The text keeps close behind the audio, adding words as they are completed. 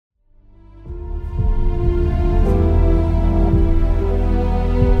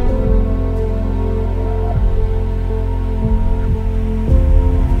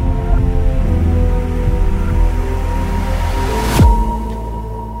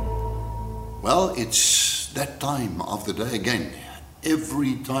Well, it's that time of the day again.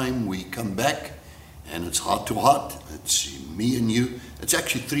 Every time we come back, and it's heart to heart, it's me and you. It's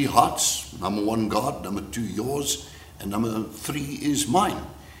actually three hearts. Number one, God. Number two, yours. And number three is mine.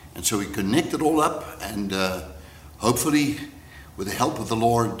 And so we connect it all up, and hopefully, with the help of the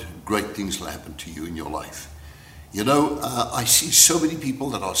Lord, great things will happen to you in your life. You know, I see so many people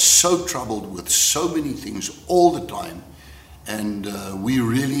that are so troubled with so many things all the time, and we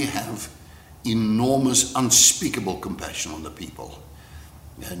really have enormous, unspeakable compassion on the people.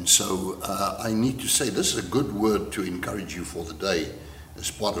 And so I need to say this is a good word to encourage you for the day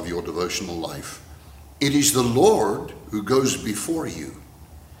as part of your devotional life. It is the Lord who goes before you.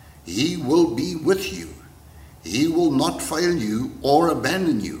 He will be with you. He will not fail you or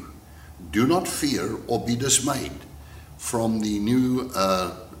abandon you. Do not fear or be dismayed. From the new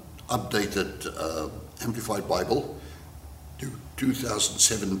updated Amplified Bible,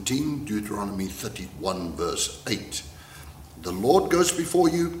 2017, Deuteronomy 31 verse 8. The Lord goes before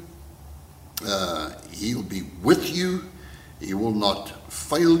you. He'll be with you. He will not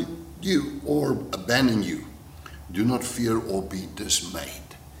fail you or abandon you. Do not fear or be dismayed.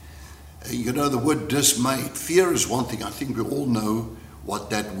 You know, the word dismayed, fear is one thing. I think we all know what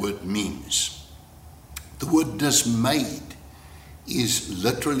that word means. The word dismayed is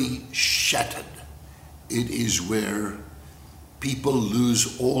literally shattered. It is where people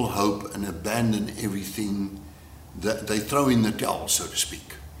lose all hope and abandon everything. That they throw in the towel, so to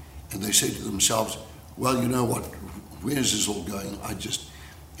speak. And they say to themselves, well, you know what, where's this all going?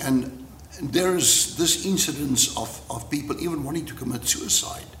 And there's this incidence of people even wanting to commit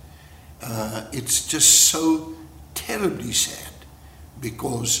suicide. It's just so terribly sad,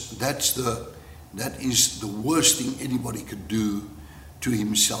 because that is the worst thing anybody could do to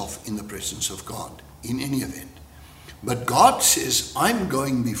himself in the presence of God, in any event. But God says, I'm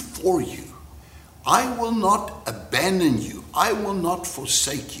going before you. I will not abandon you. I will not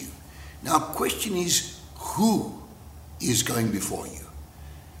forsake you. Now, the question is, who is going before you?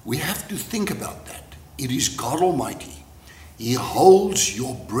 We have to think about that. It is God Almighty. He holds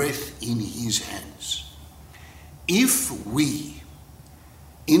your breath in his hands. If we,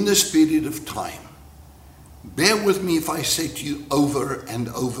 in this period of time, bear with me if I say to you over and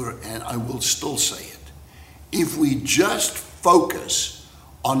over, and I will still say it. If we just focus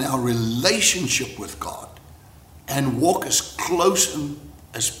on our relationship with God and walk as close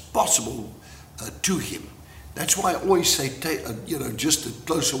as possible to him. That's why I always say, just a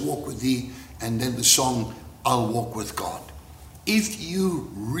closer walk with thee, and then the song, I'll walk with God. If you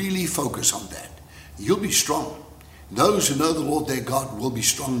really focus on that, you'll be strong. Those who know the Lord their God will be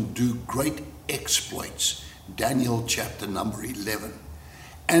strong and do great exploits. Daniel chapter number 11.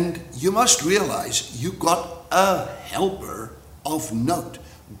 And you must realize you got a helper of note.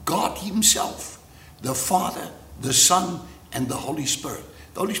 God himself, the Father, the Son, and the Holy Spirit.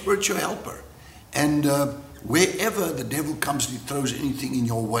 The Holy Spirit's your helper. And wherever the devil comes and he throws anything in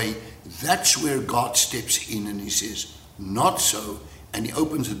your way, that's where God steps in and he says, not so, and he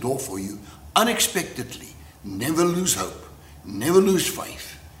opens the door for you unexpectedly. Never lose hope, never lose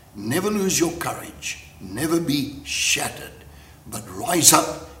faith, never lose your courage, never be shattered, but rise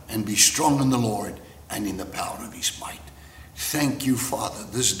up and be strong in the Lord and in the power of his might. Thank you, Father,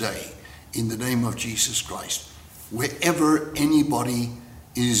 this day, in the name of Jesus Christ. Wherever anybody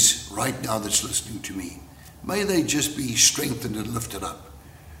is right now that's listening to me, may they just be strengthened and lifted up.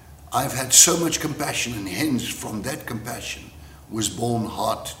 I've had so much compassion, and hence from that compassion was born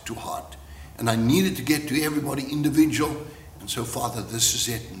heart to heart. And I needed to get to everybody individual. And so, Father, this is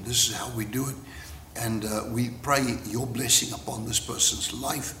it, and this is how we do it. And we pray your blessing upon this person's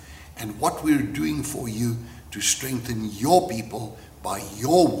life and what we're doing for you to strengthen your people by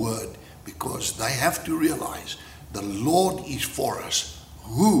your word, because they have to realize the Lord is for us.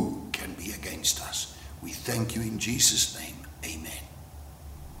 Who can be against us? We thank you in Jesus' name.